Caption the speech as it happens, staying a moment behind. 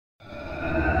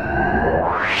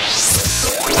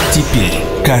Теперь,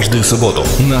 каждую субботу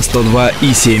на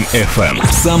 102,7 FM.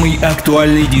 Самый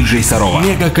актуальный диджей Сарова,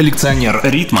 мега-коллекционер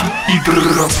ритма и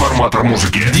трансформатор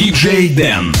музыки. DeeJay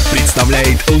Дэн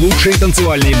представляет лучшие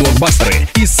танцевальные блокбастеры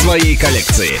из своей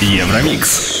коллекции. Euromix.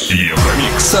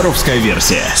 Саровская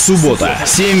версия. Суббота,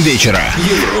 7 вечера.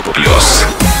 Европа плюс.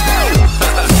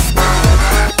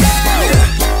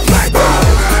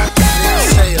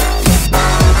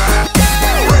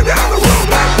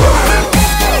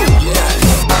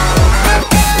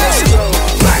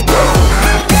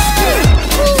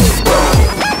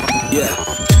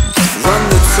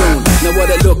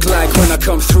 Look like when I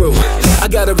come through, I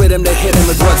got a rhythm that hit him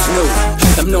with what's new.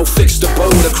 I'm no fixed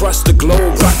abode across the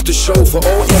globe, rock the show for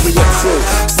all area crew.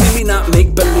 See me not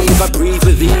make believe, I breathe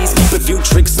with ease. Keep a few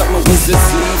tricks up my wizard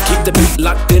sleeve. Keep the beat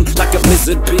locked in like a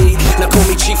blizzard bee. Now call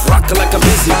me chief rocker like a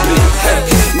busy bee. Hey,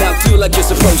 now feel like you're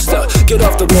supposed to get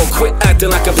off the wall, quit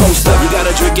acting like a poster. You got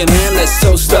a drink in hand, let's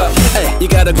toast up. Hey, you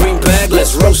got a green bag,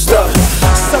 let's roast up.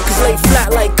 Suckers lay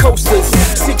flat like coasters.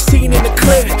 16 in the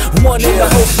clear, 1 in the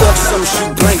holster. Some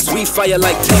shoot blanks, we fire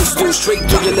like tanks do. Straight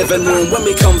through your living room when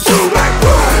we come through.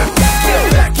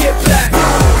 Get back, get back.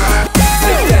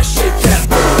 Take that, shake that.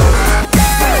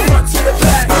 Front to the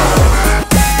back.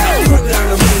 Put down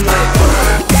the moonlight.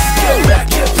 Get back,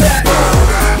 get back.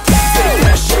 Take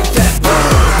that, shake that.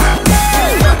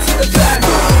 Front to the back.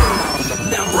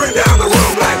 Now bring down the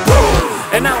room like boom.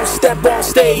 And I don't step on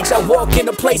stage, I walk in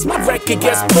a place, my record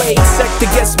gets played. Sector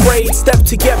gets sprayed, step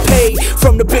to get paid.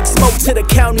 From the big smoke to the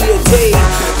county of Dade.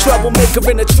 Troublemaker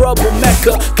in a trouble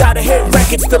mecca. Got a hit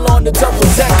record still on the double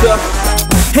decker.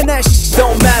 And that shit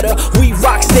don't matter. We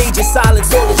rock stages,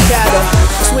 silence all the chatter.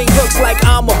 Swing hooks like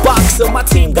I'm a boxer. My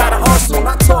team got an arsenal,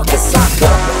 not talking soccer.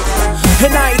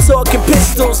 And I ain't talking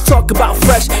pistols, talk about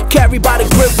fresh, carried by the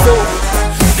griffle.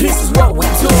 This is what we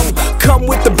do. Come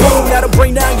with the boom, that'll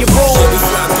bring down your room.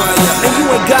 And you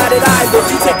ain't got it either. If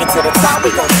you take it to the top,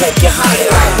 we gon' take it higher.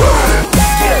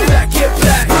 Get back, get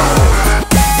back.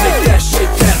 Take that, shake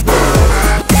that.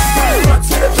 Front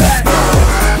to the back.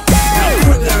 Now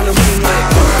put down the moonlight.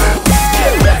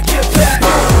 Get back, get back.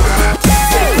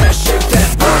 Take that, shake that.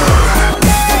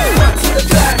 Front to the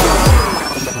back.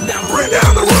 Now bring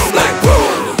down the room like boom.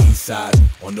 On the east side,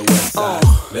 on the west side.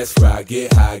 Let's ride,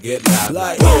 get high, get live.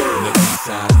 Like on the east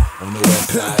side, on the west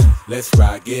side. Let's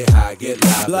ride, get high, get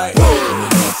live. Like on the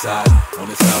north side, on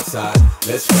the south side.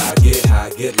 Let's ride, get high,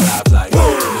 get live. Like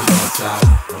on the north side,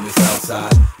 on the south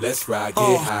side. Let's ride,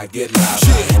 get high, get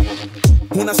live.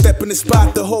 When I step in the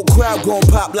spot, the whole crowd gon'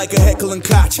 pop like a heckling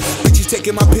koch. Bitches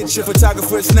taking my picture,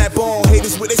 photographers snap on.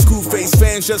 Haters with their screw face,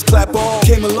 fans just clap on.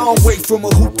 Came a long way from a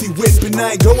hoopty whip, and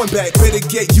I ain't going back, better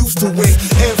get used to it.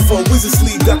 Info, wizard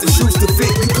sleeve, got the shoes to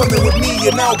fit. You coming with me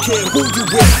and I don't care who you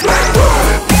with.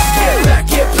 Get back,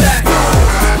 get back.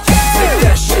 Take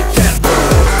that, shake that.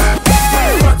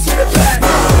 Front to the back.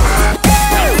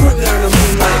 Put down the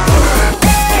moonlight.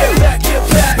 Get back, get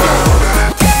back.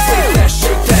 Take that,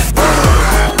 shake that.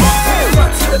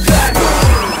 Front to the back.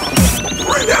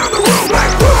 Bring down the room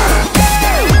like boom.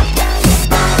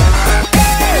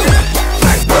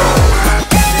 Like boom.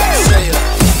 Say it.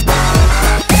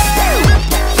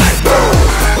 Like boom.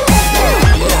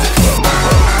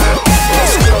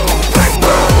 Let's go. Like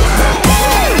boom.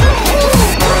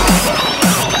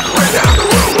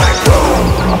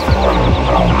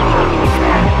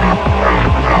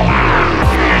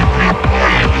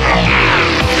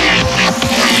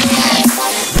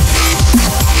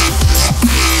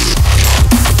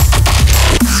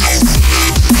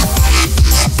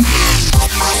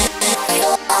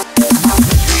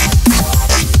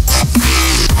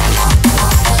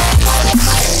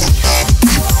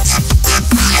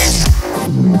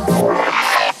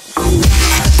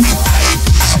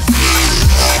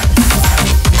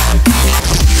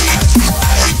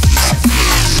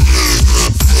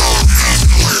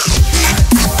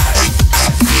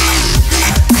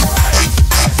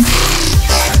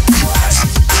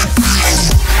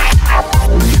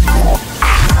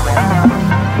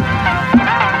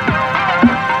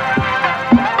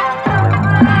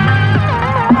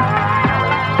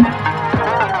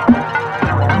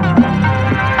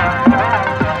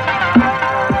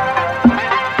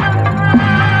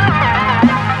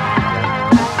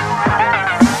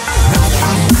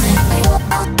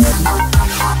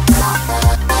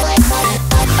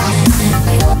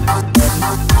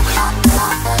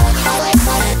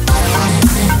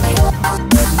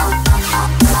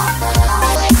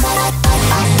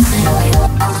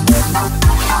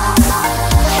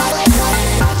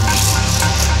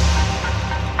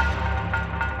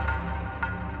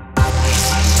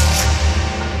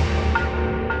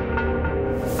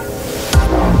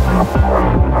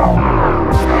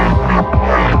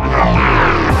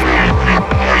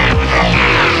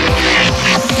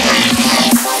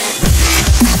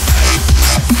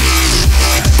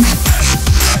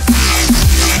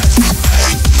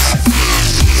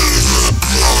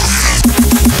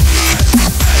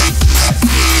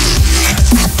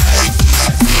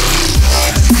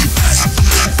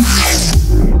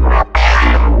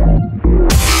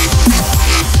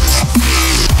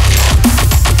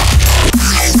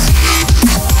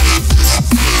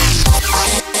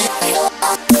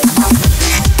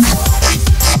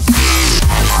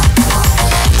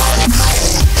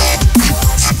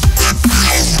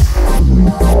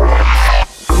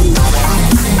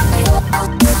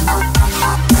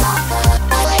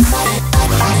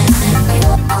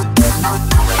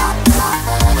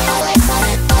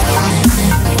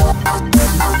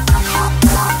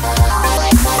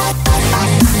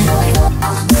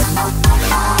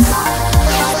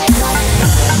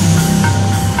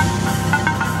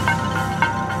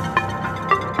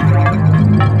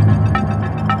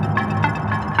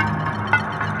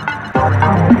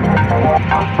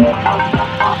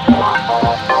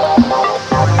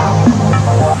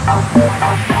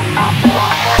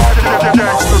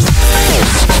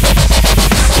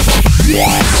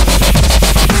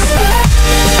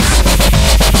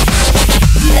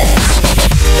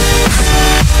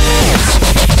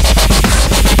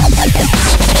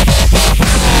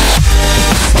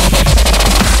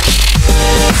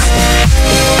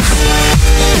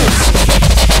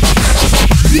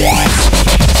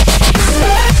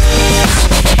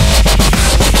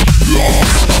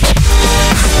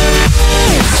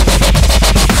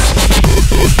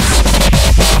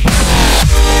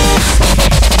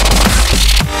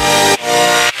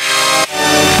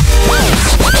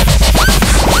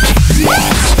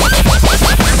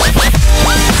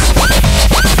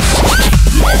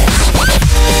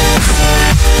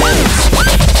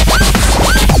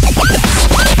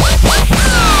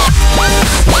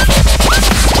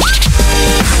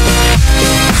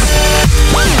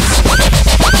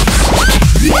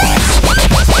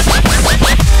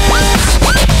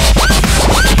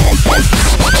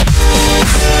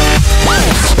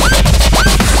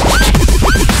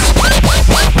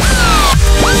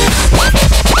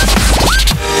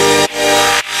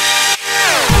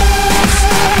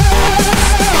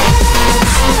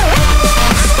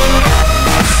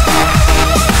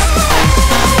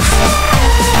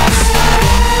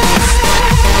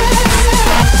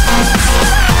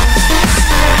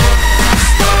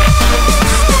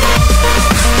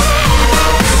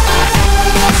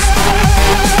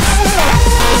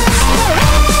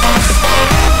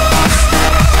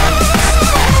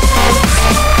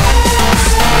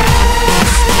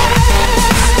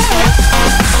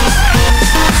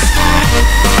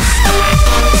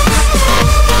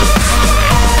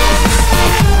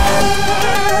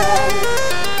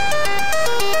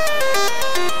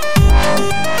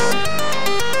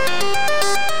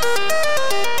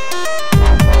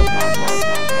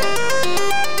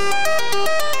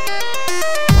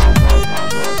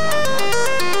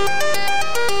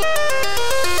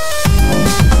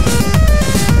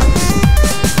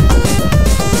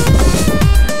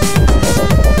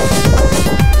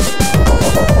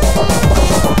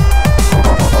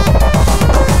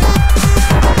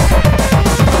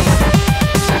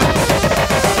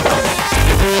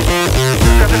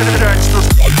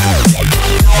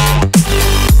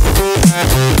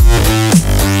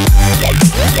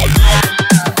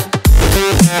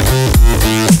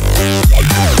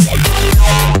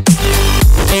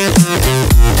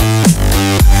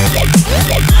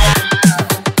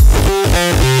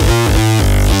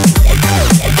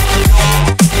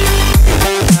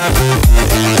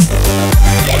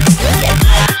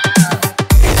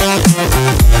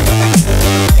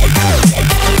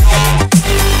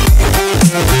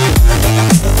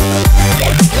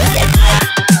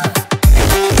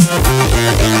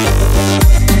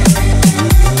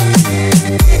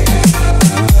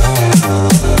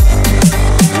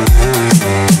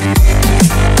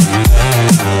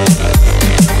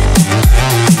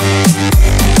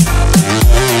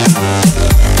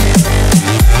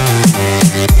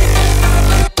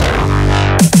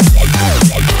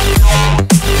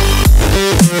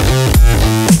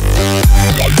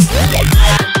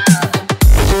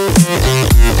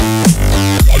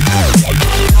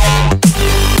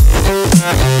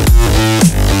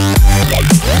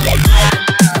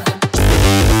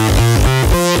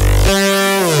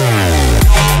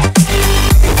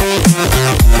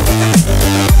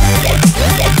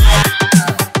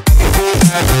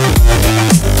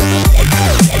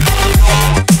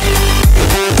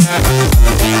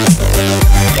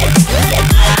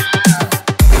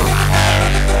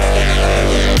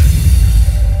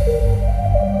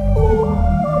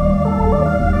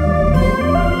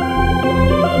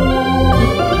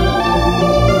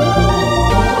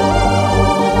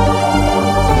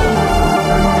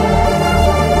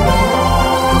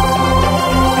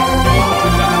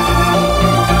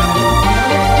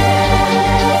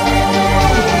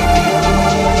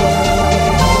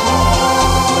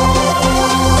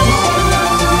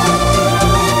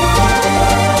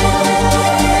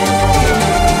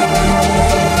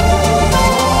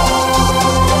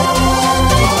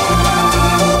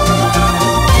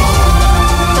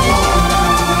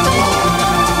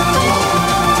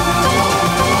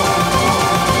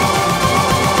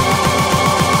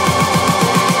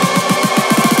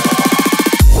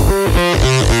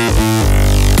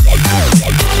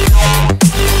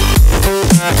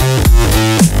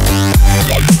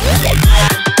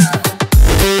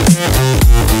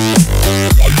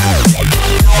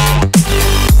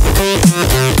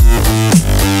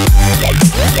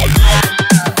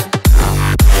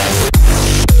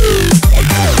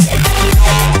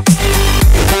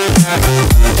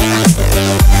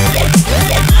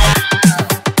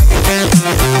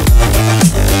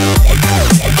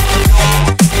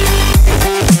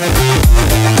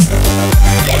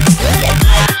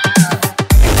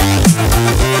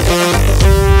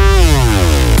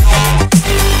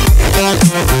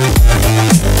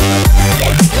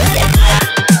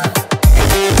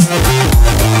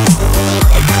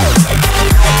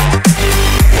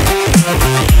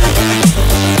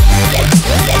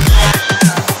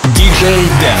 DJ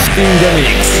Dan in the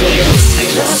mix. I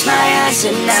close my eyes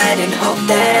at night and hope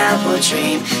that I will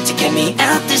dream to get me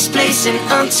out this place and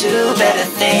onto better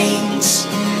things.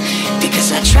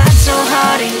 Because I tried so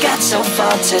hard and got so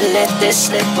far to let this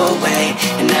slip away,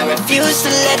 and I refuse to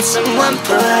let someone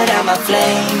put out my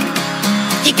flame.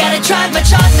 You gotta try much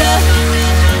harder,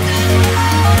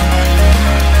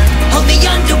 hold me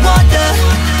underwater,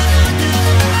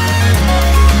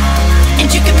 and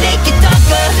you can make it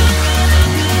darker,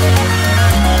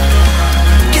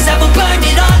 'cause I will burn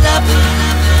it all up,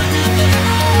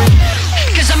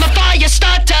 'cause I'm a fire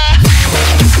starter.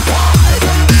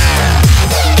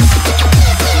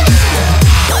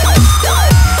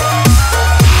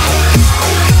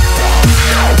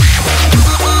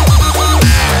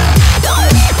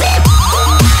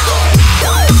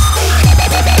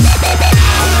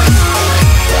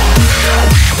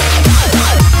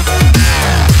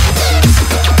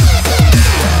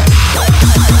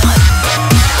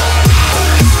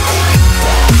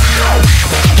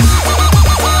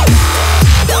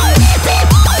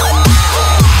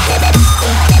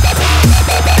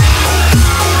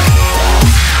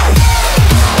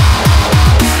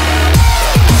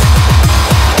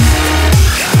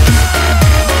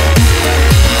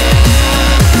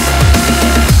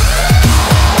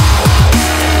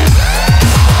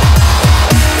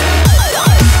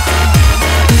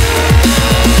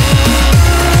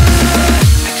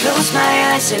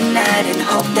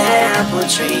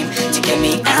 Dream to get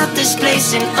me out this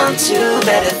place and onto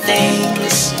better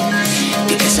things.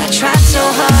 Because I tried so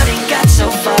hard and got so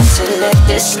far to let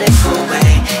this slip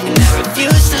away, and I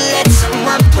refuse to let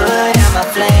someone put out my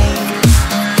flame.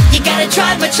 You gotta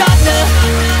try much harder,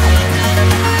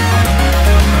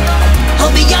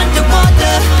 hold me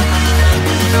underwater,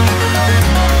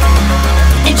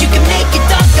 and you can make it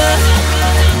darker,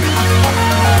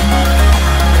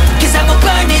 'cause I will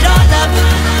burn it all up,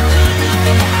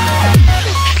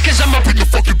 'cause I'ma bring the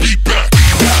fucking beat back.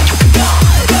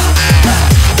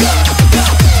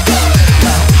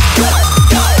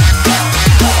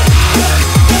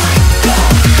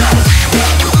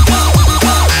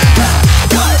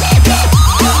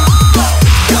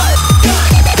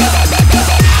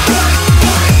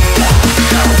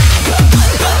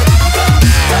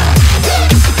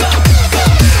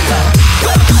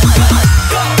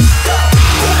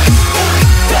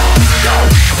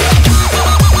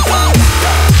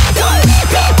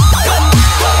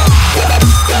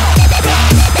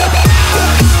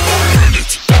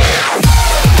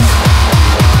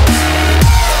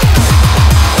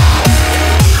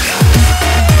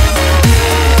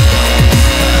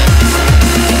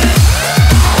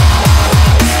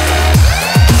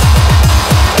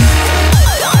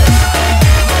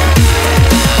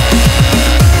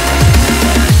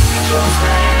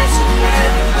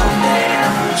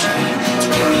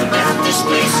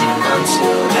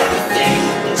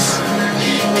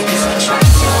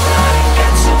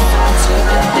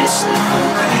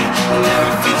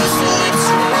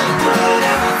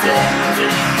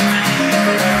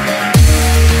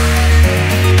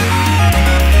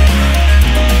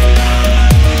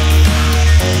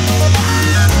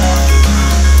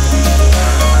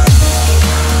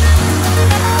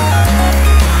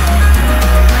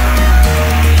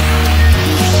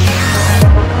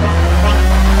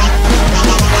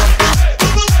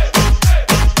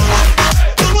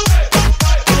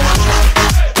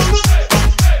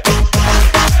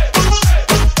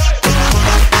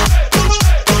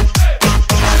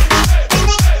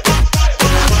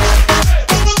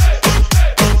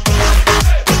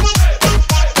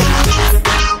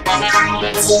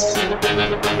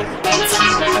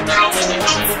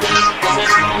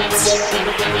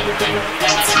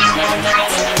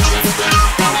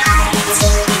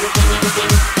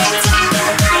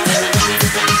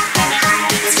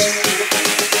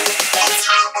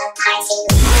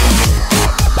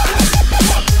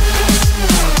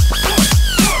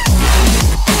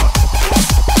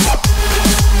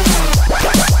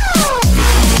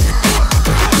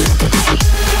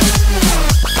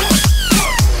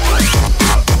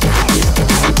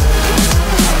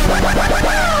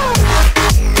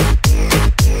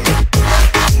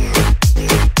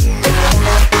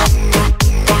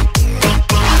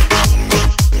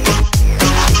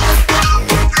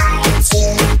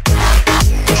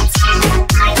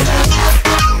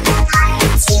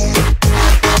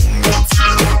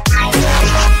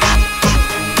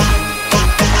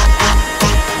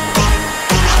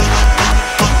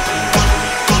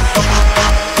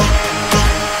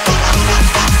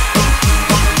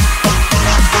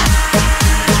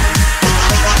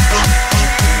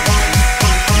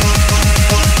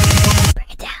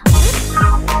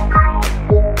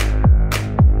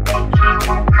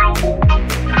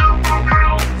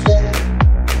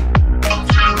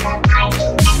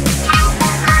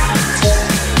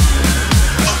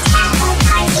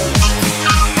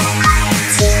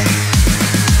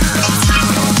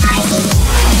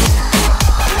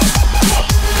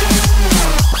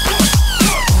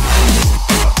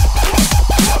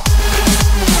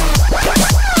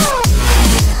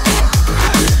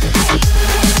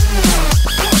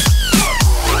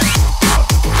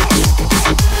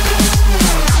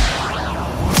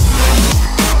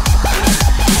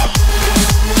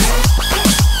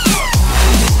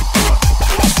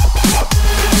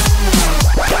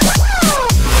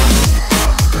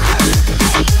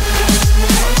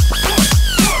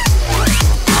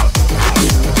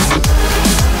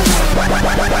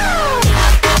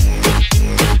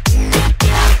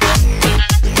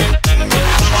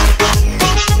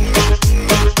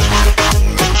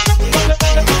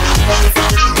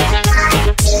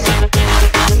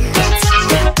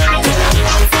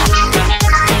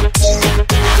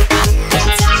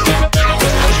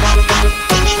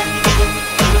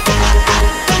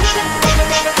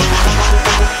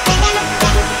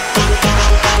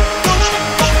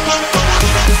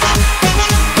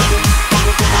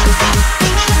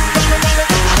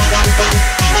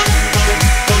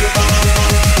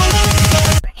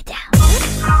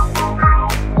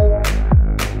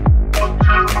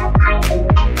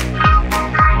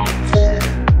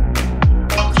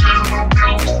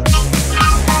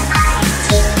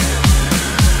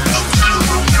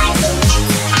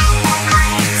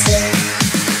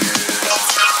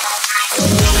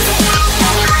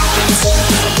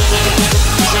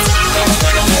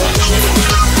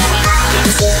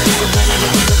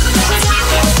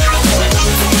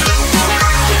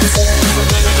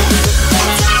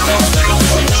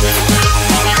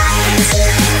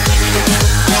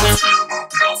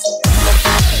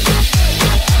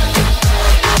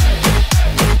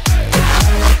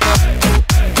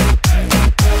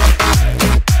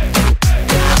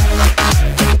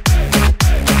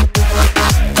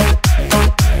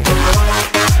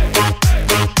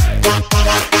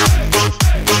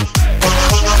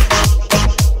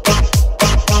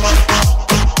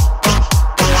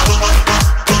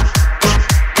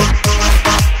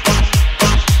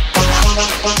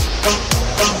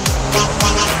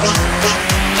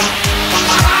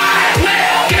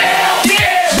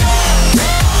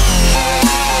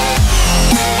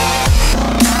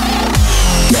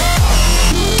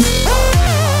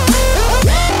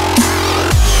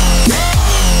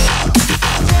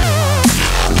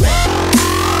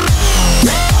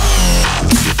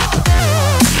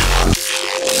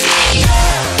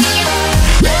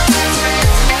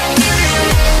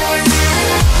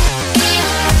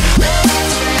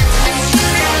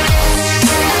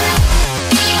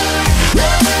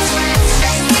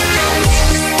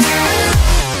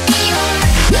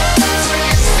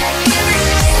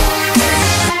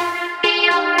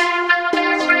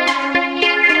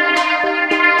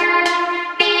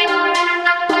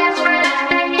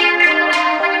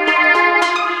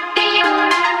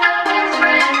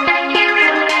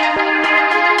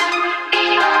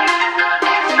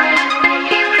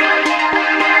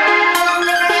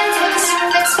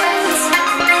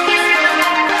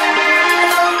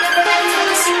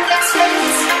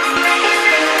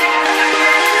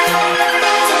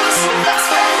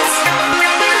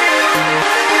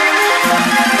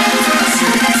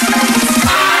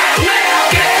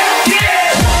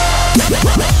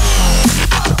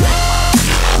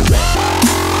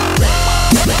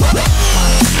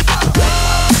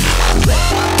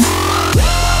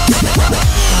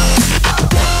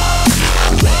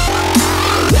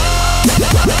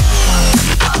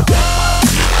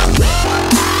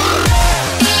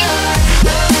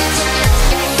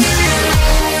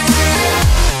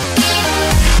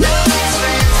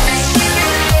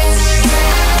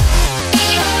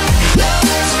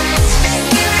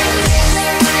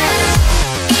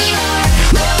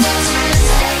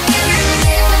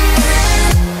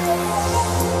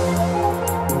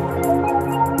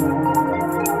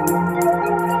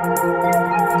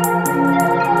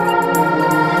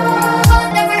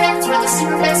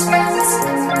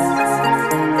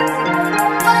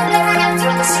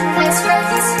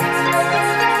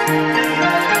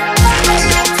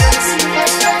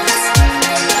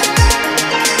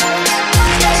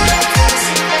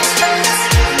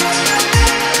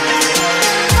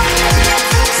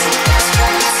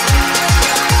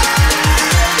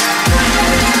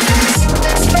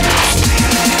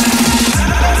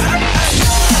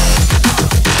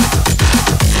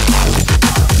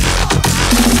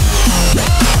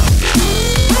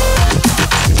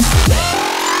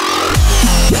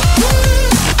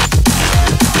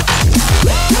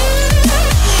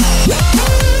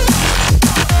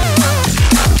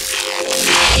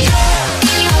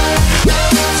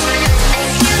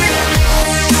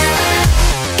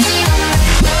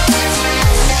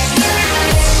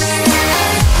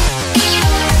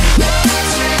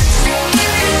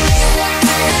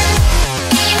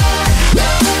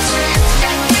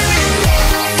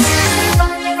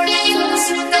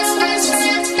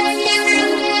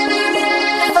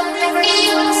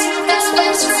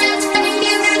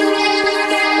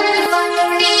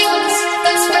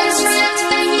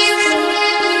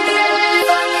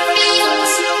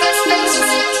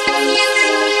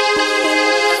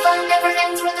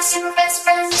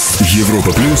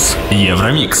 Европа плюс,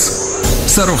 Евромикс.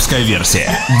 Саровская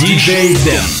версия. DeeJay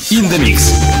Дэн. In the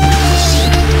mix.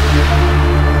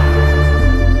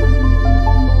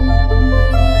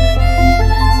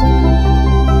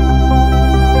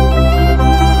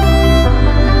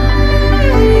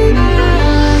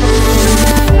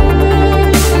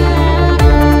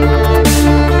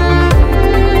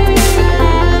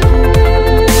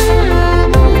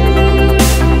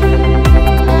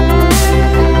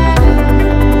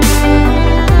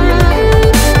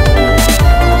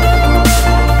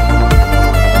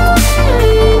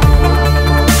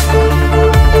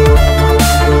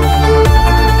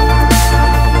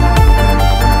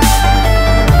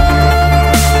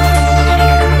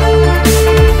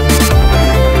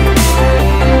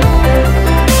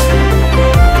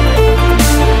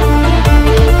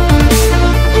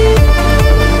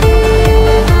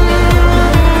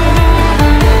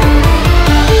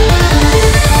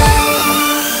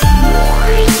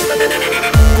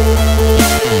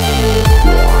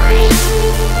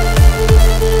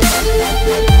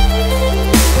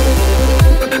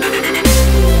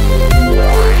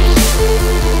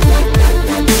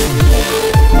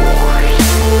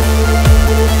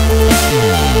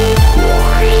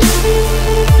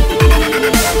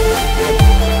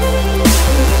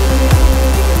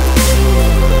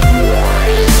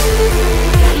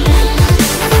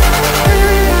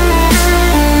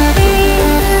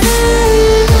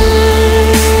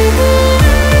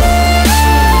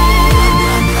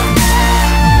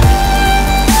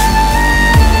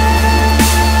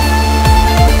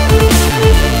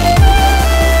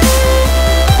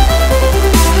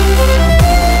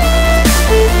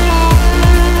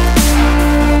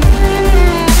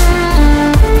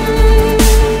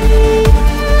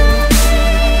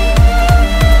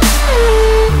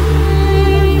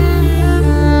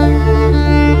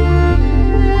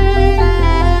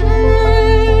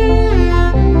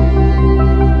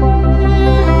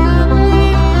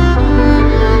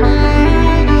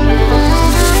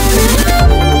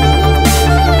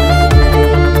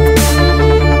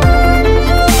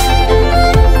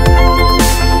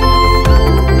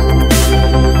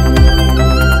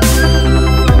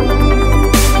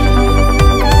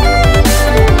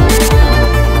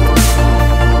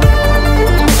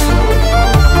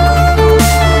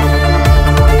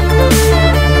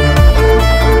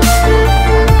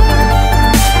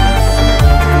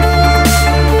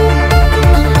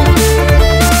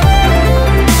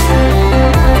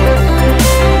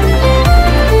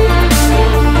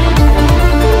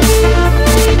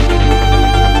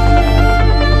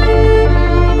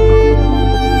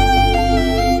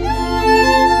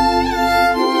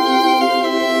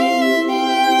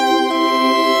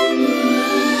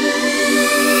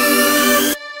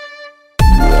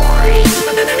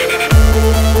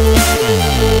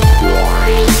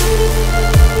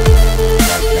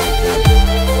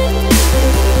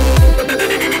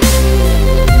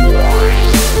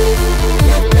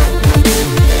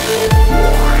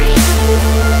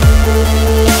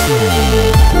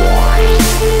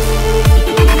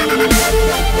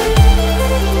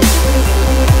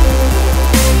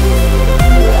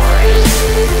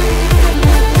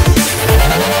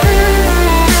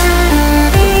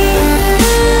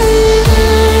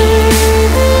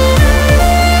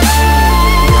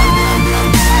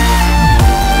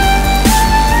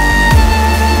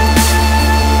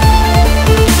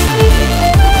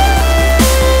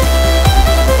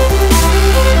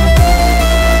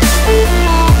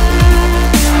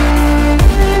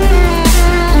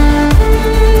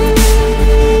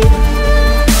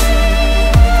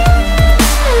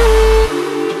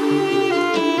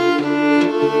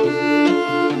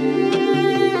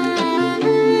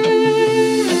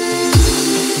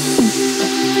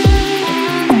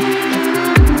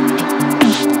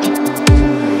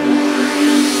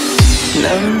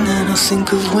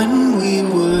 think of when we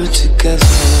were together.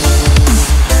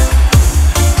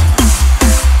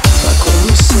 Like when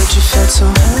you said you felt so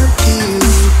happy you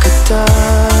could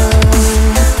die.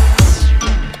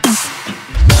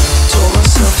 Told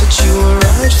myself that you were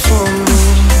right for me,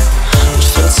 but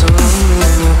felt so lonely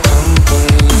in your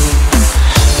company.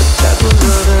 But that was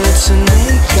love and it's an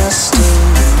ache I still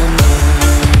remember.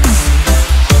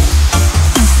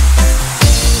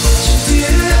 You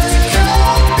didn't have to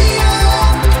call me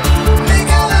up, make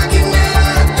out like you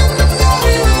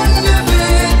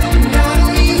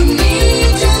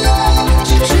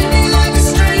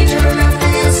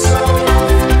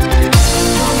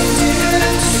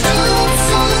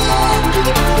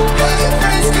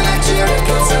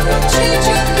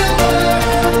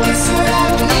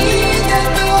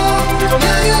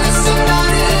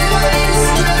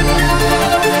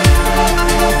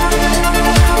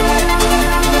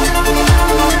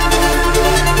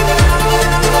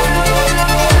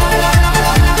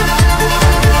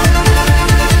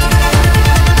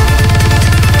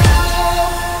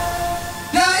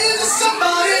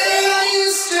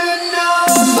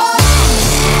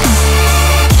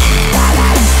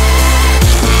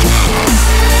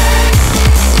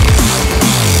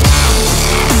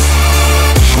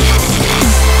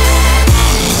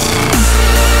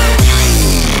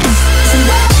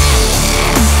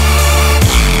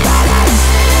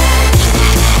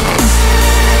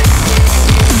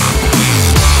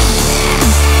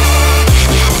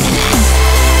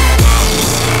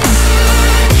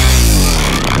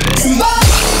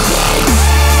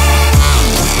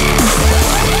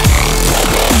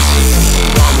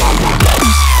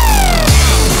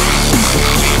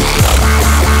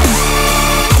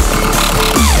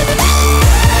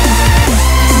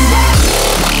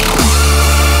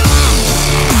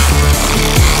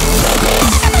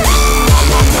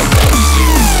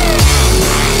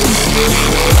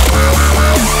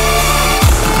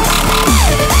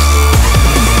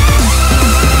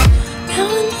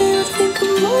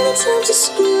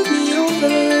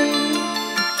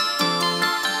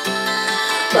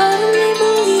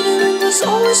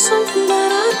was something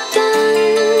that I'd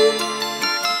done.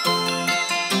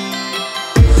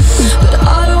 But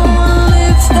I don't wanna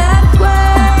live that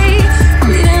way,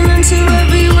 reading into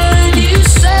every word you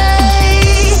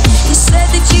say. You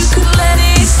said that you could let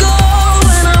it go,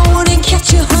 and I wouldn't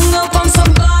catch you hung up on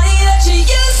somebody that you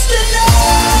used to know.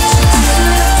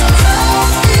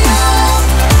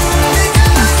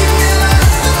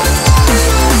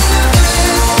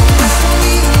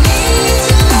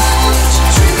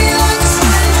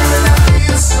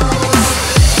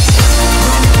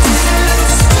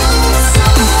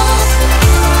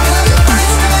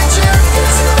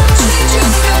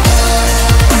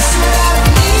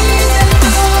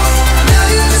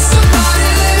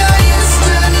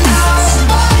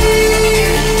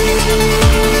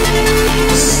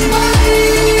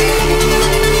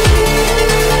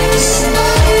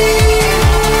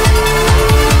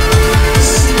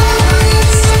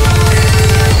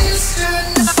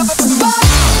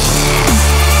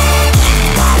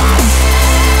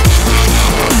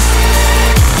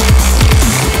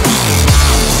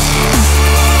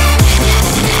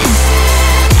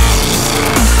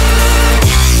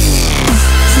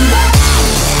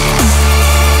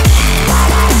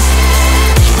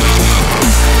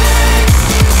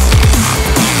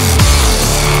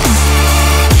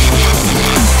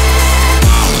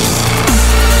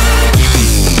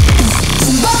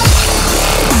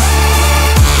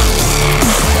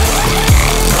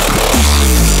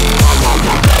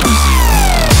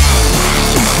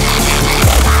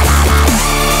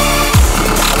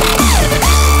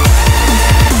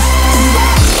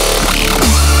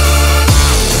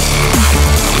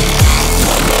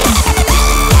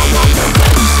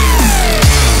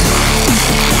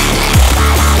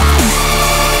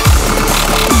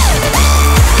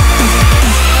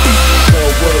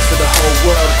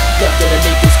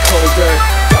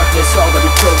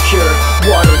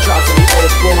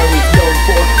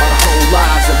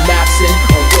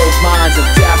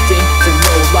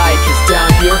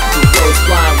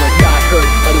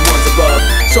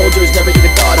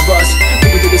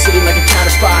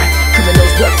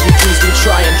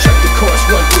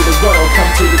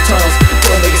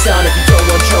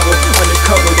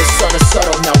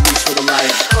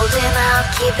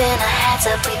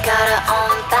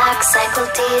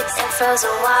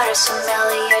 Frozen waters,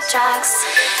 familiar tracks,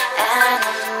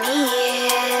 enemies.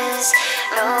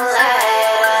 No,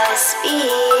 let us be.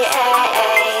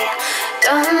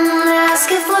 Don't ask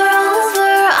if we're over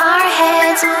our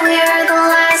heads. We're the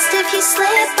last. If you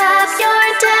slip up,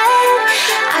 you're dead.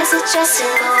 I suggest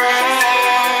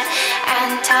silhouette,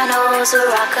 and tunnels will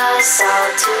rock us all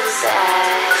to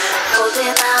bed.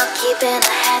 Holding out, keeping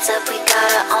our heads up. We got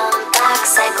our own back.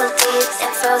 Cycle deep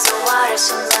in frozen waters,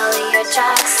 familiar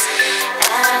tracks.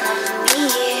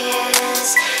 Enemies,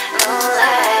 no,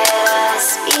 let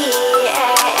us be.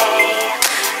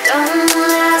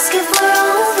 Don't ask if we're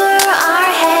over our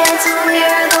heads.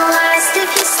 We're the last.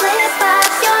 If you slip up,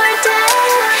 you're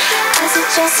dead. I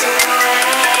suggest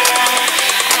silhouette,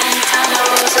 and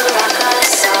tunnels will rock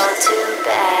us all to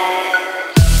bed.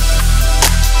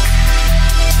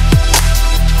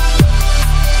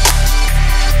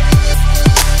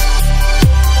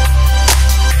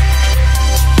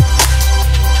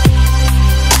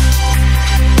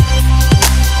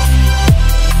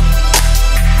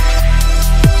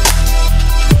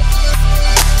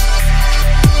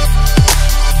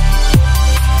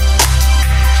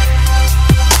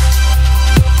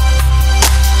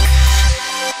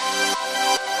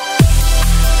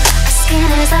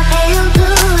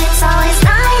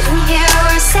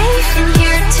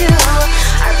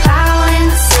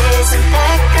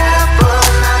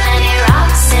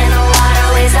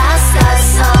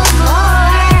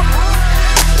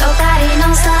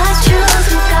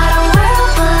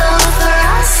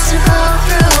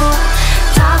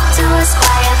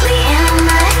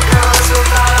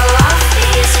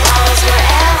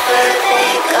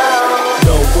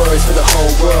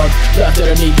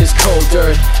 Underneath this cold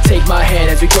earth, take my hand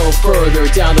as we go further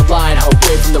down the line.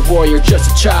 Away from the warrior,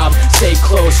 just a child. Stay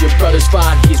close, your brother's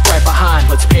fine, he's right behind.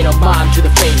 Let's pay no mind to the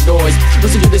faint noise.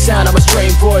 Listen to the sound of a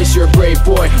strange voice. You're a brave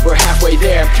boy, we're halfway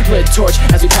there. Lit torch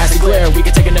as we pass the glare. We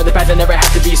can take another path and never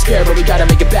have to be scared, but we gotta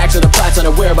make it back so the plat's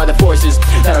unaware by the forces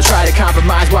that'll try to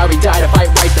compromise. Why we die to fight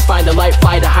right, to find the light,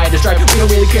 fly to hide the stripe. We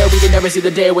don't really care, we can never see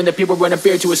the day when the people run in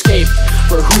fear to escape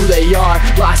for who they are.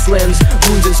 Lost limbs,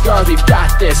 wounds and scars, we've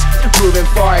got this. Moving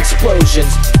far, explosions,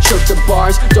 choke the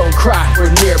bars, don't cry, we're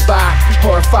nearby.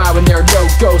 Horrified when there are no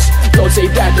ghosts, don't say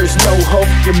that there's no hope.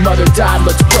 Your mother died,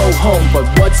 let's go home. But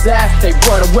what's that? They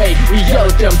run away, we yell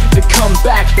at them to come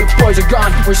back. The boys are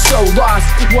gone, we're so lost,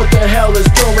 what the hell is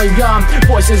going on?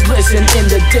 Voices listen in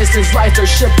the distance, lights are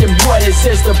shifting, what is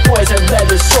this? The boys have led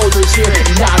the soldiers here,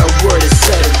 not a word is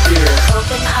said in fear.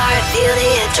 Open heart, feel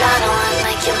the adrenaline,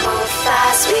 like you move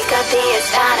fast. We got the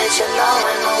advantage of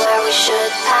knowing where we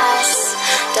should pass.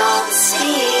 Don't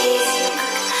speak,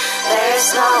 there's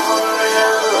no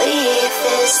relief,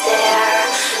 is there?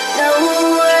 No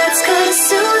words could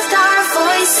soothe our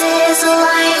voices.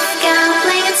 Life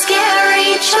gambling and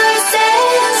scary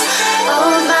choices.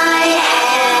 Hold my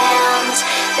hand,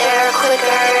 they're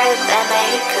quicker than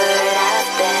they could have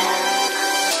been.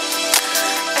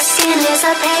 Our skin is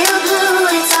a pale blue,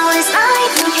 it's always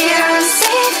night in here. I'm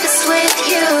safest with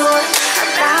you. Our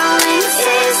balance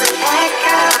is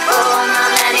impeccable.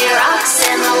 Not many rocks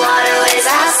in the waterways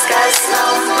ask us no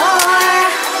more.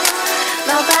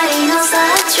 Nobody knows the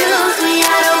truth. We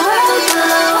had a world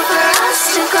below for us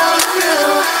to go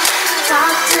through.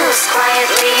 Talk to us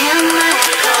quietly and let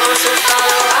it go. So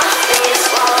follow off these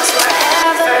walls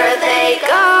wherever they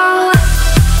go.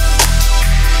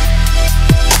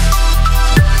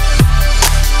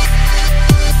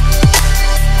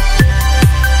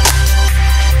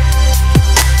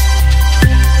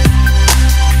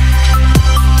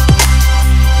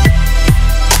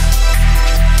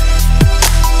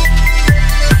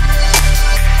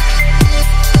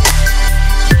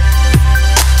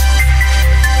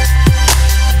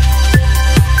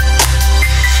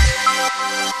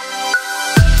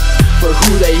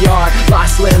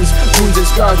 Lost limbs, wounds and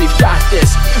scars, we've got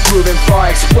this. Moving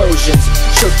far, explosions,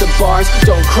 shook the bars.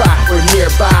 Don't cry, we're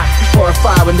nearby.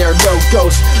 Horrified when there are no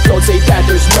ghosts. Don't say that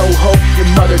there's no hope. Your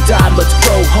mother died, let's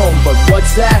go home. But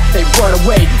what's that? They run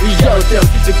away, we yell at them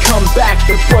to come back.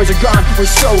 The boys are gone, we're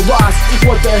so lost,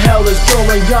 what the hell is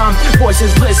going on?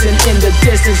 Voices listen in the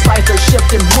distance, lights are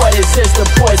shifting, what is this? The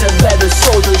boys have led the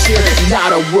soldiers here,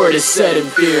 not a word is said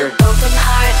in fear. Open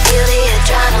heart, feel the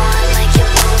adrenaline, like you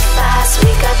move fast.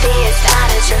 We got the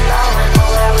advantage of knowing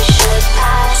where we should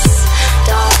pass.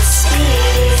 Don't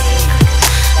speak,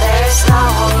 there's no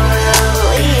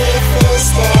relief, is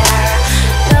there?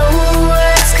 No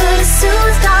words could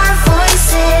soothe our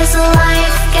voices.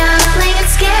 Life gambling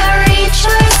and scary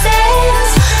choices.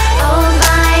 Hold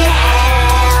my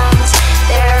hand,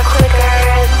 they're quicker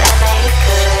than they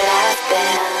could have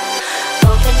been.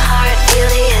 Open heart, feel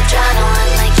the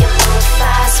adrenaline, like you move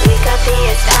fast. We got the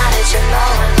advantage of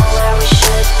knowing where we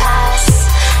should pass.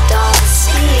 Don't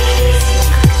speak,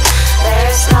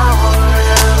 there's no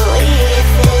relief,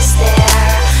 is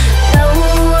there? No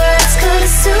words could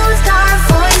soothe our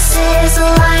voices.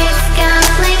 Life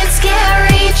gambling and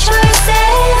scary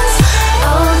choices.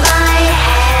 Hold my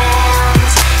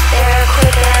hand, they're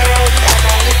quicker than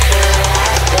they could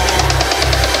have been.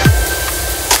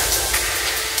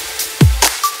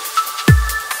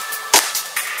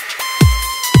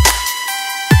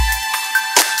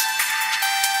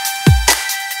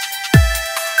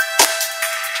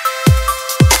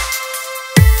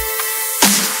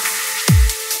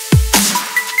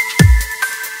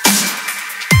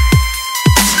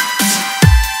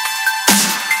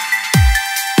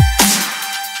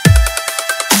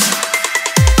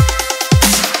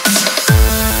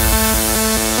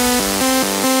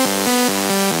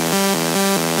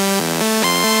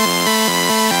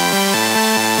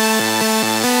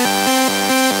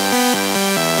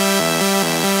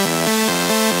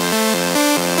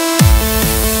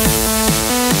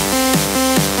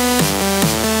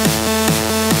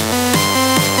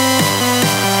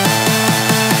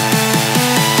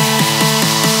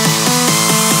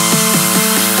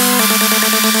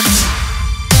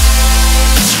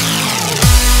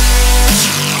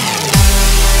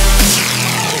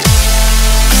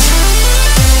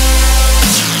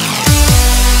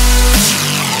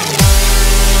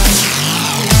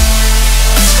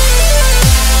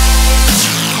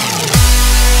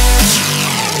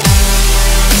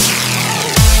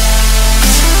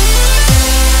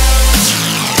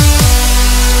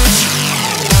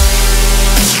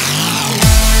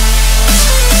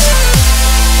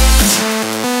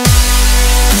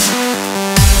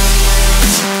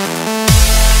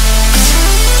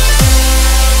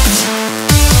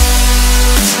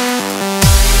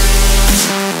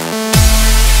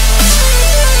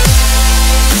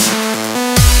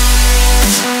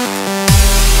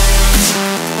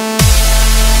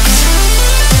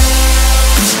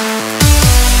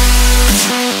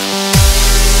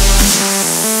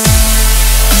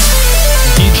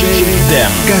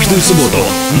 Каждую субботу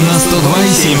на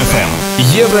 102,7 FM.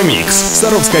 Euromix.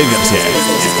 Саровская версия.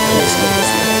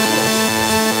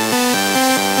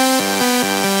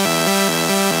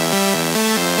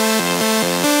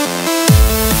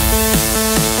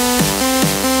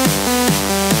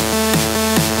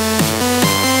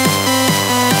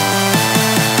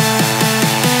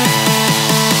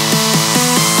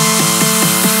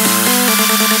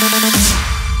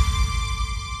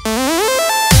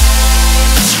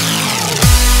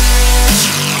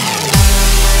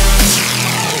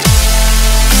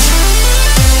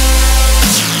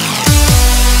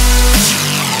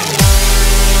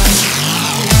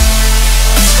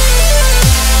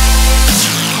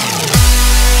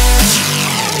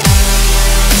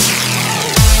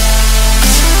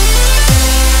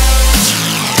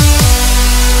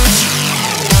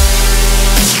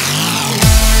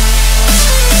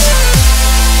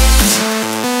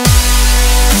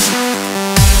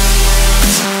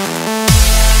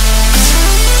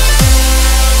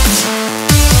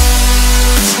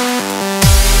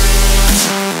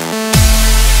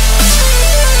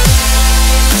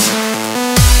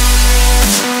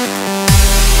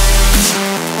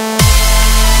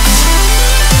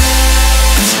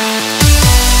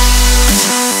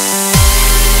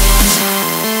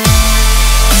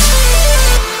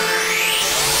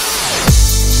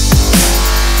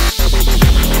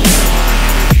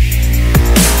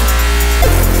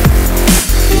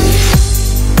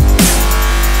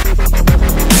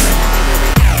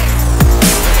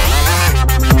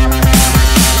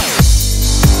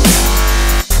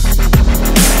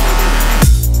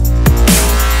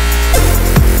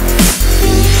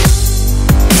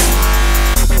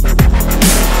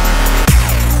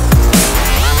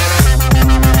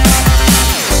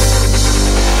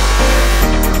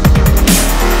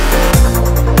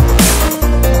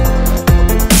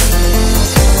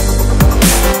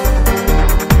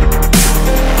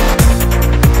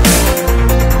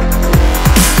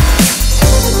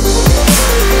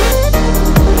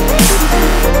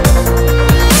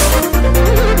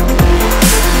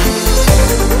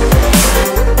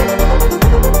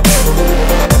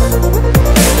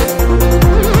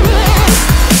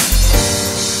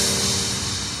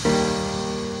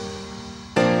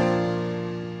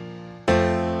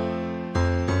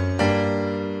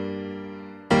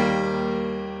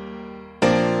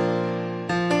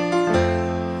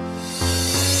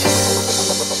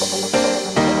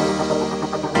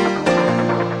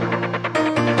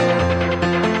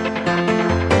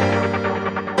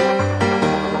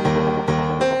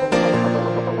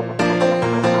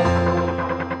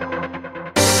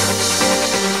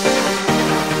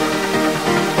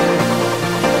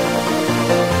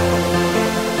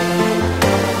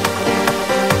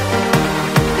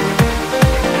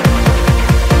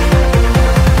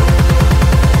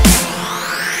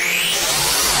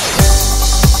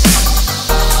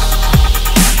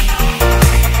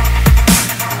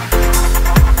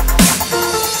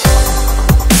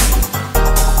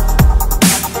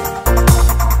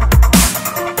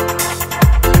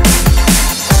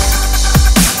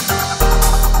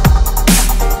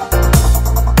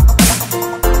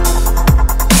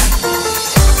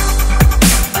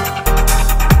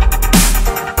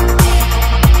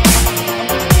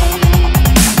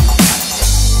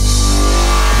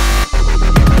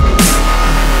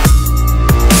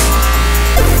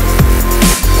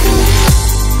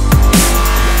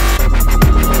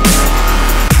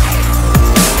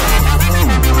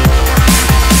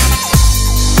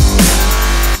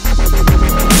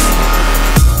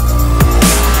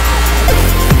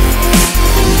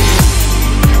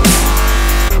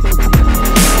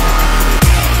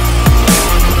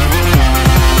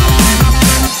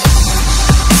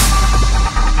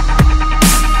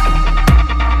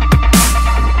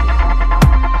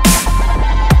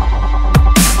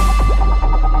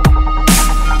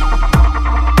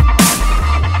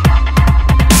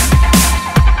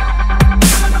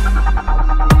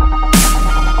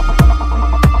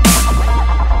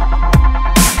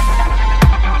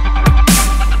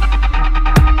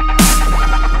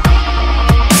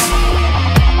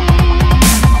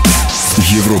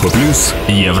 Европа плюс,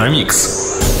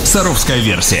 Евромикс. Саровская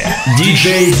версия.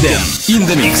 DeeJay in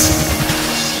the mix.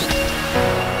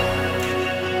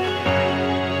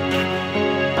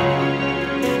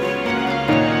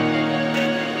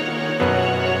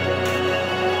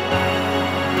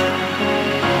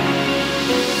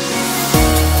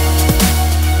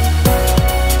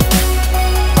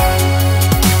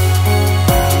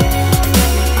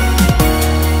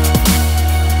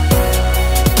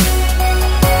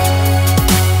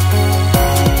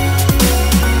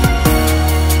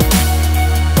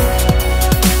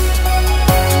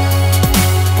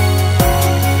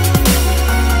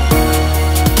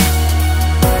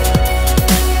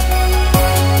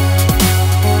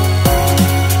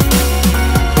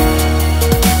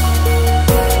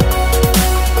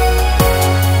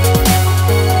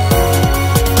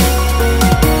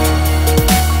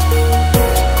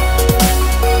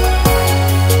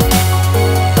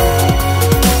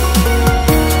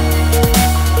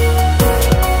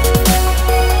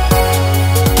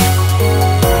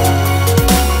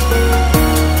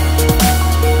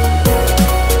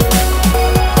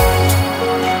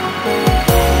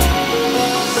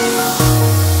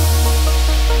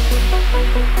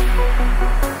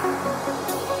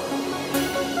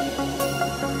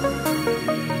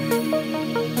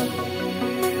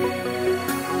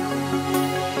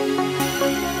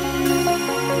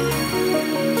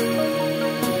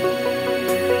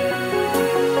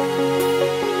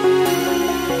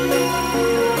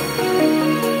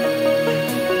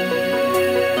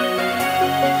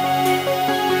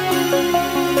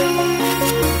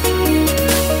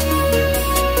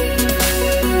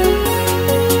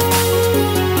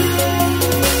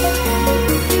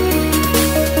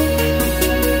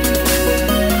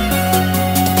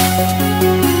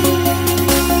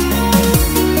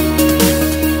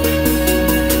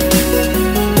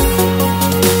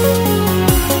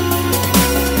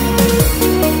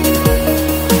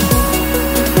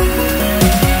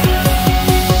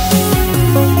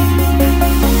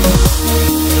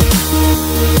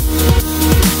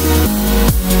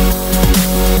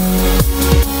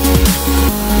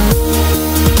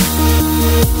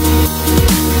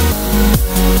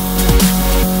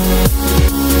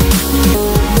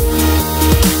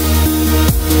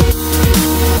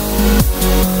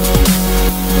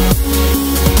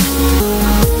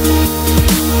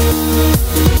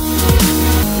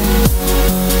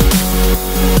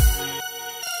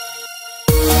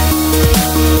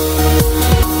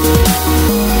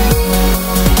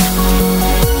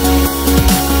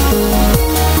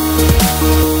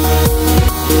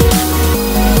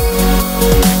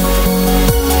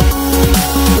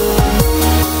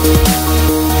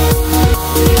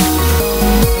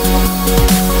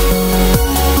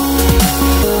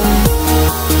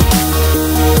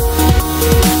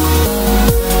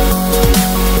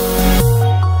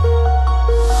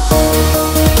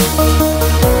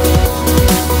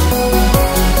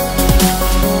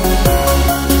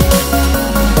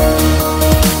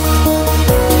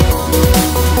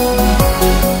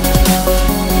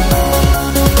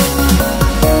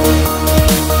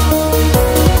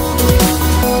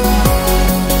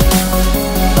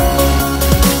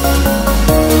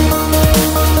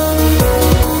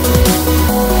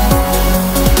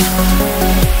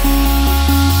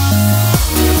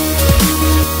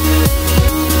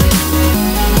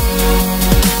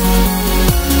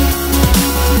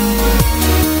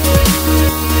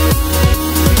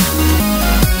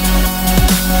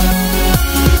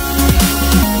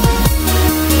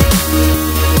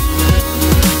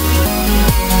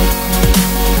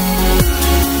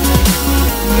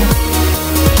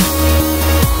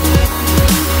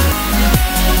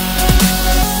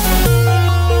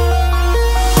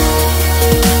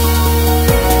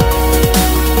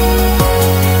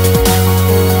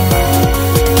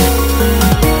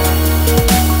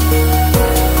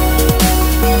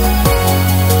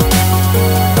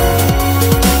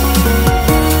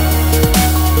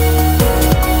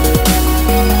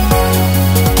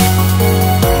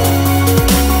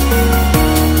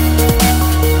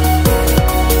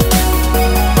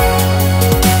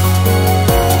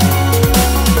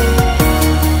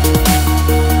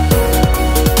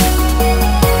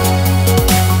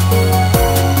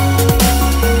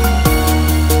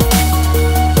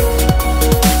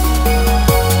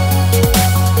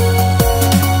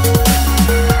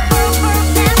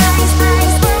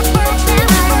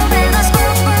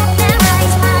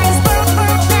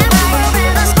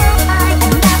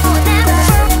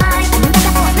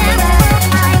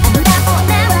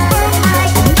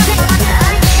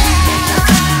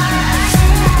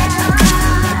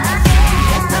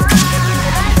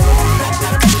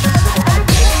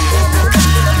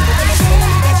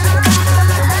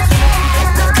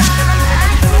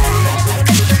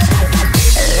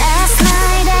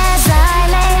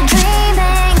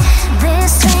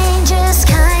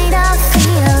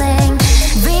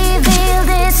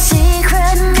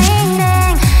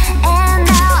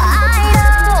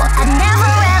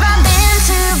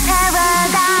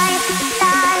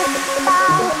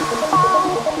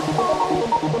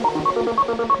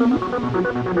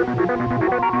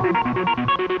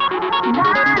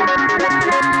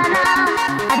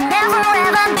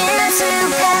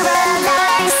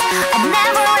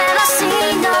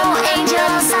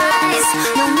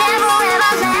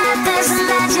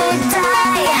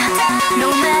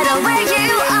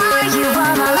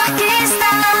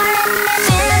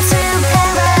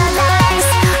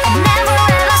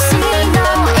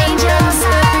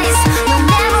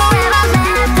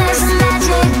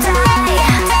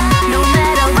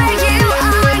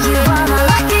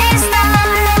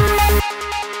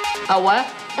 A what?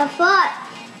 A fart.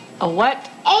 A what?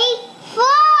 A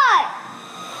fart.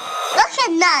 Look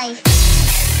at knife.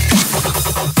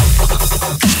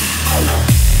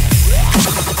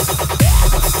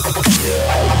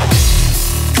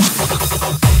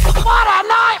 What a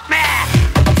nightmare!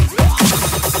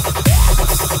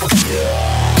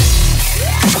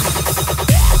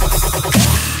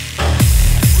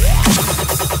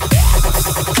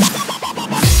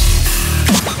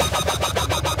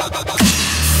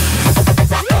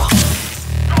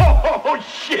 Oh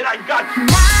shit, I got you!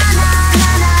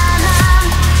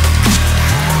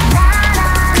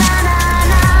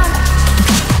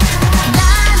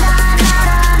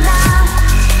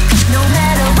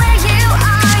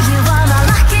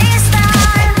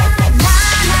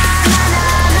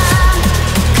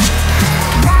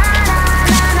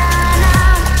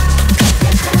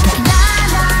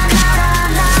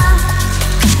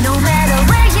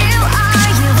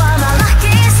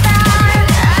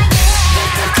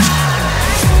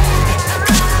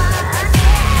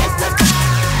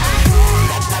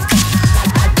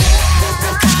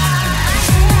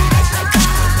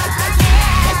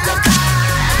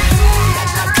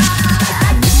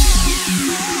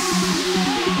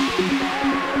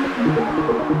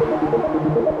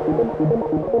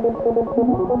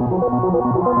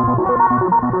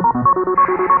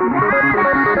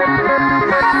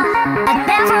 I've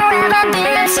never ever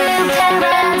been to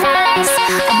paradise.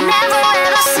 I've never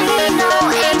ever seen no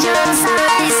angel's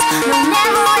eyes. No,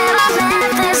 never ever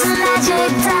let this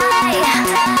magic die.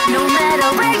 No matter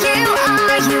where you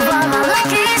are my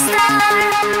lucky star.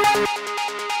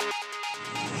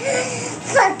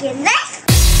 Fucking nice.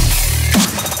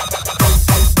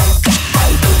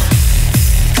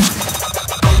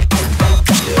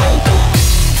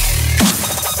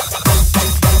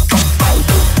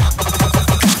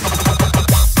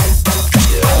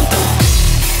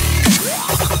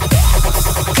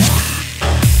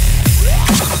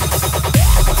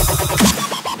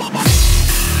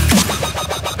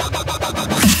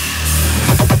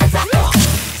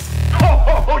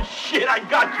 Oh shit, I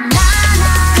got you!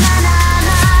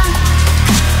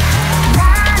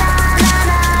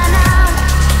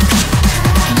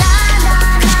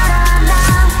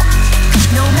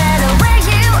 No matter where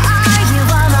you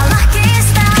are my lucky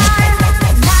star.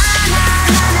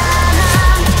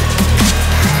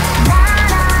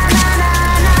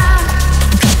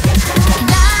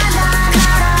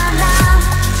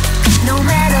 No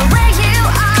matter where you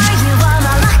are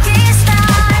my lucky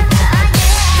star.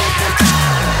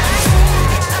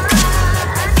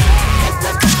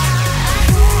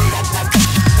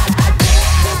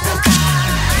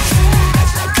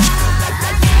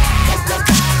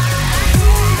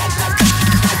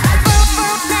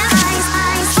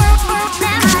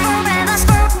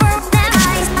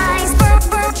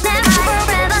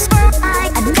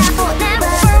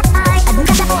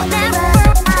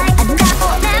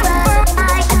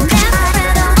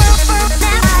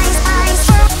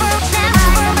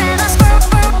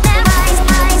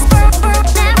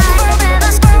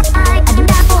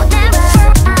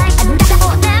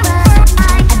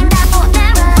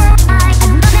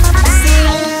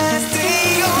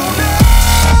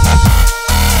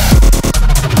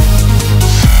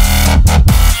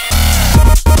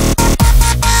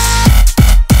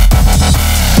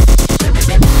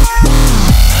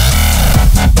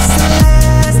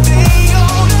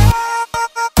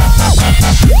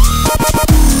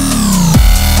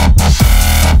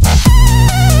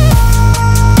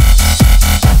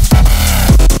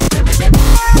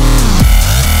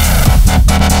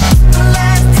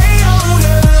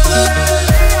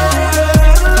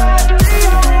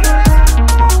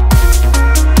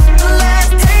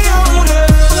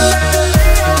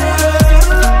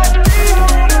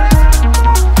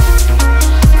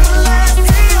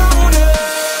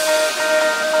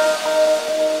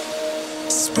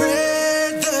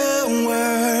 Spread the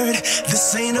word.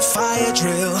 This ain't a fire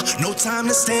drill. No time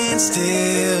to stand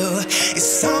still.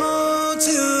 It's on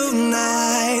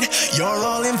tonight. You're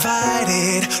all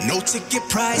invited. No ticket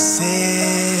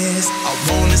prices. I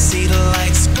wanna see the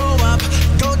lights go up,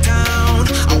 go down.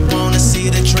 I wanna see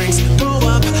the drinks go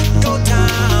up, go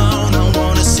down. I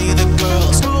wanna see the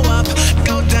girls go up,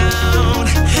 go down.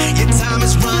 Your time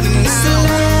is running out. It's the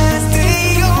last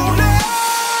day on earth.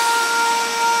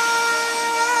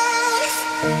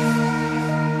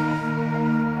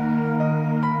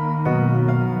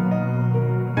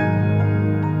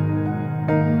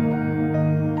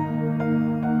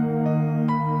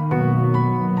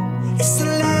 It's the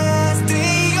last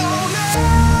day on earth.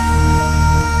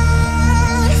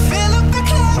 Fill up the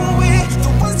club with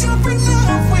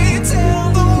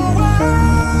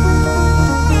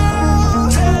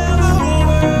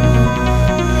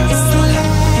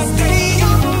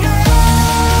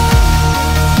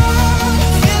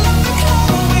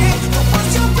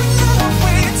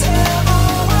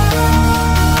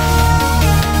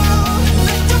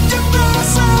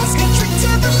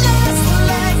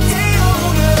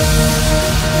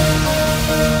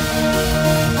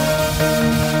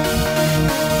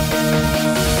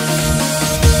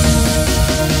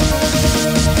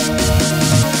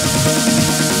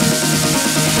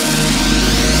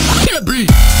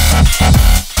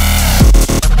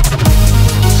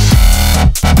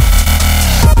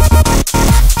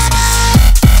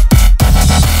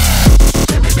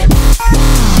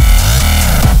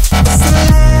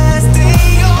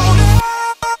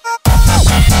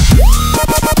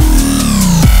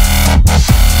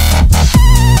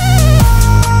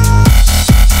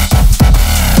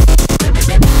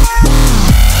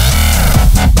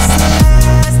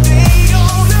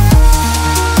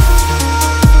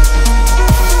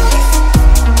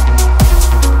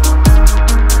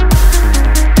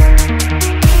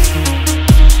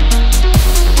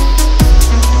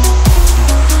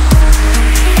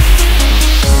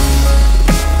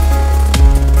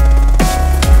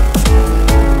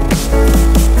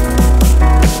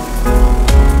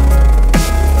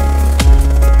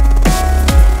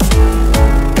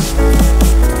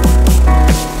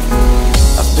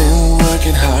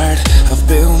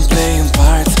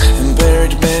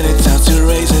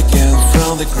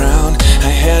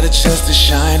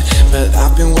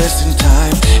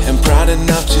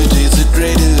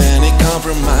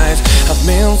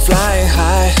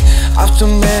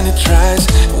After many tries,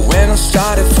 when I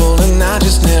started falling, I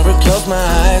just never closed my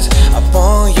eyes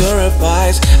upon your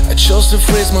advice. I chose to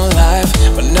freeze my life,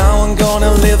 but now I'm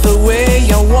gonna live the way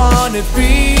I wanna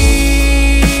be.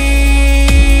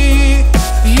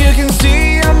 You can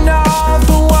see I'm not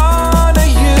the one I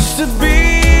used to be,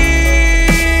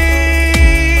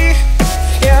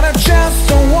 and I just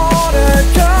don't wanna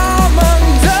come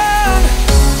undone.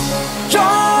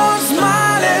 Don't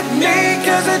smile at me,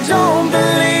 'cause I don't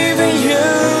believe in you.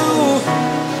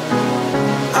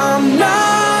 I'm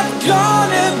not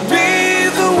gonna be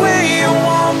the way you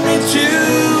want me to.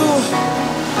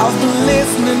 I've been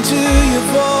listening to your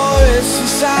voice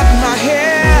inside my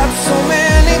head so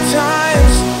many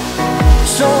times,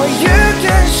 so you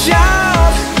can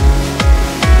shout.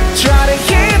 Try to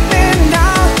hear me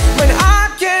now when I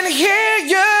can hear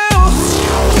you.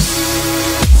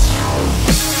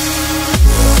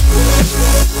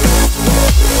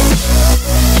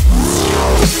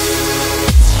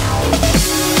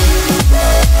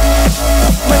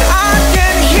 When I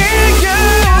can hear you.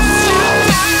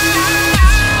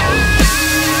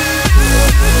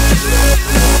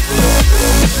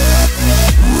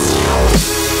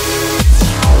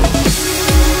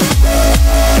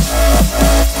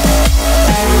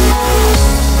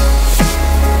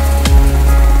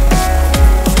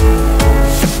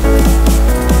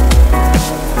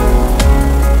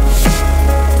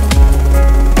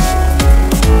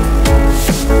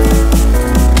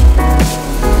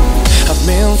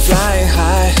 Flying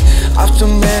high after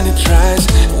many tries.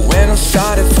 When I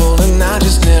started falling, I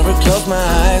just never closed my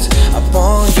eyes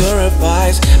upon your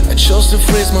advice. I chose to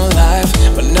freeze my life,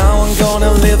 but now I'm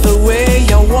gonna live the way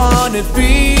I wanna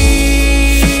be.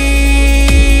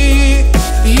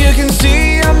 You can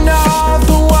see I'm not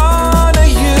the one I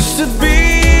used to be,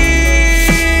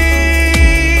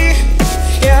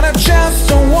 and I just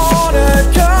don't wanna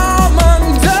come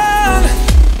undone.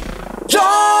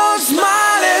 Don't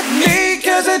smile at me,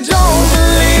 'cause I don't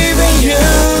believe in you.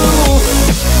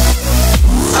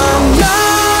 I'm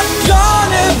not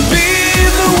gonna be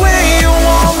the way you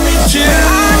want me to.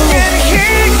 I can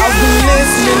hear you. I've been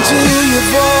listening to your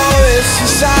voice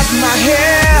inside my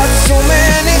head so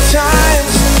many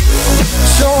times,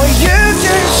 so you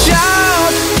can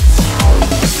shout.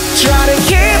 Try to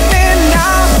hear me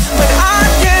now, but I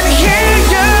can hear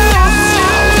you.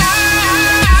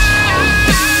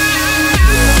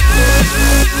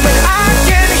 But I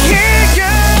can hear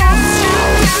you.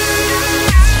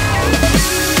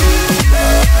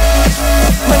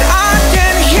 But I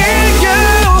can hear you.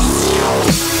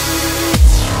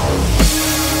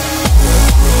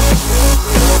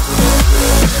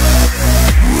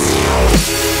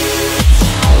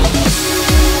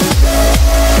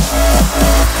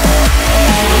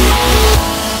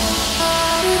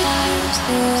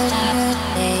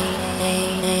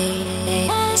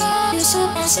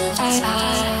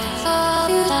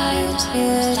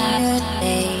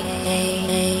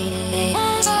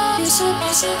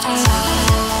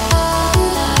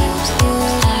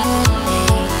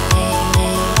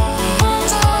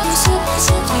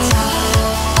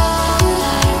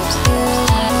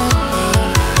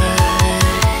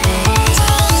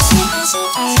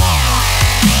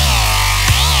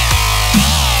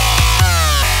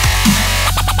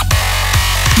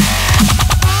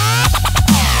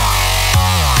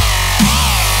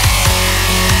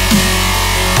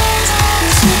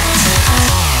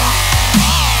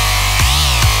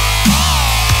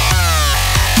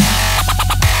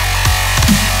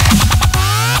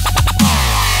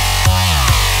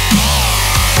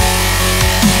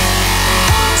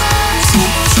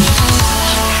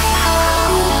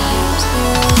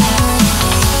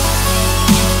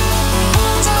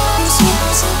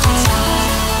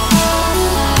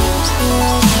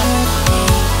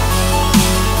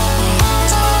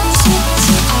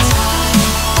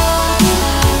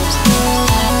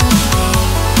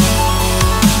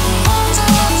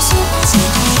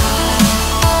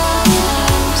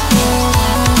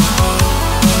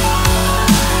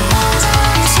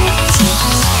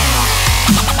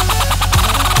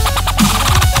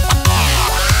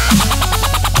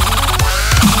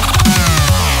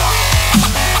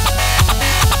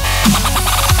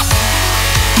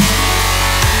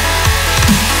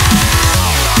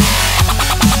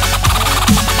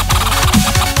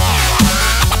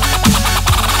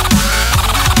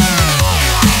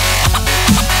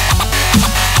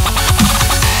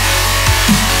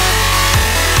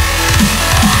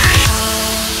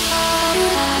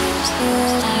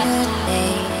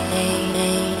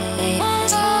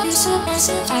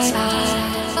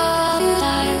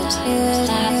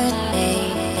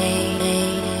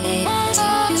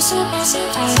 so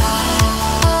pacified.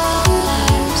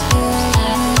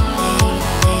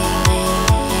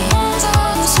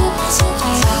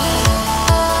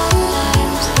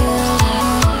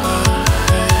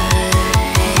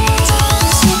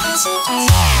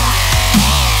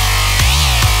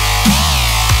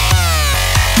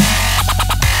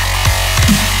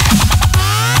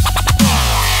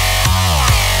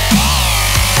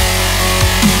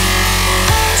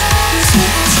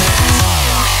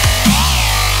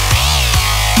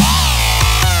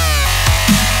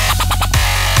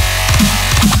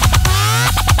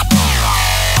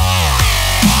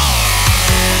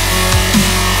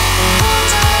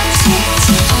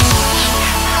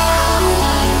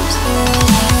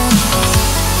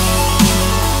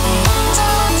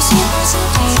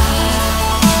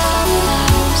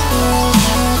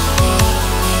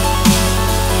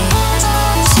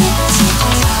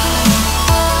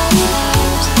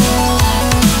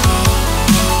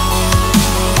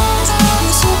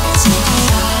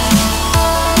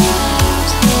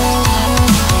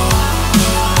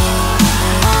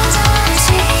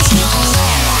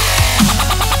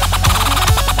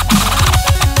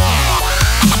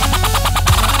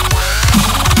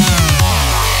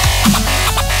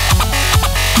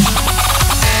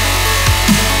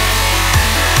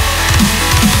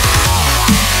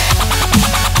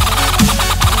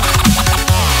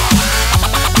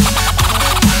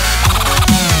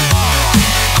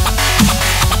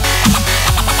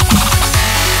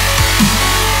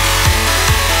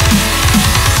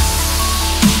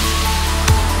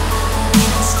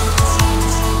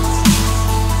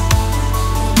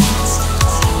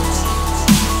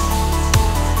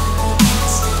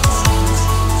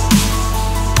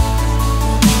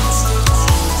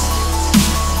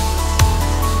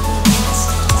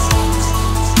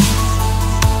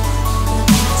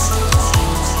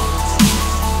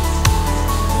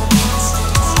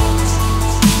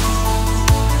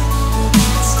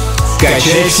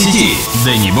 Качай в сети.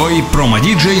 DeeJay,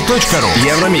 promodj.ru.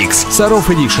 Euromix Sarov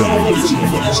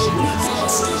Edition.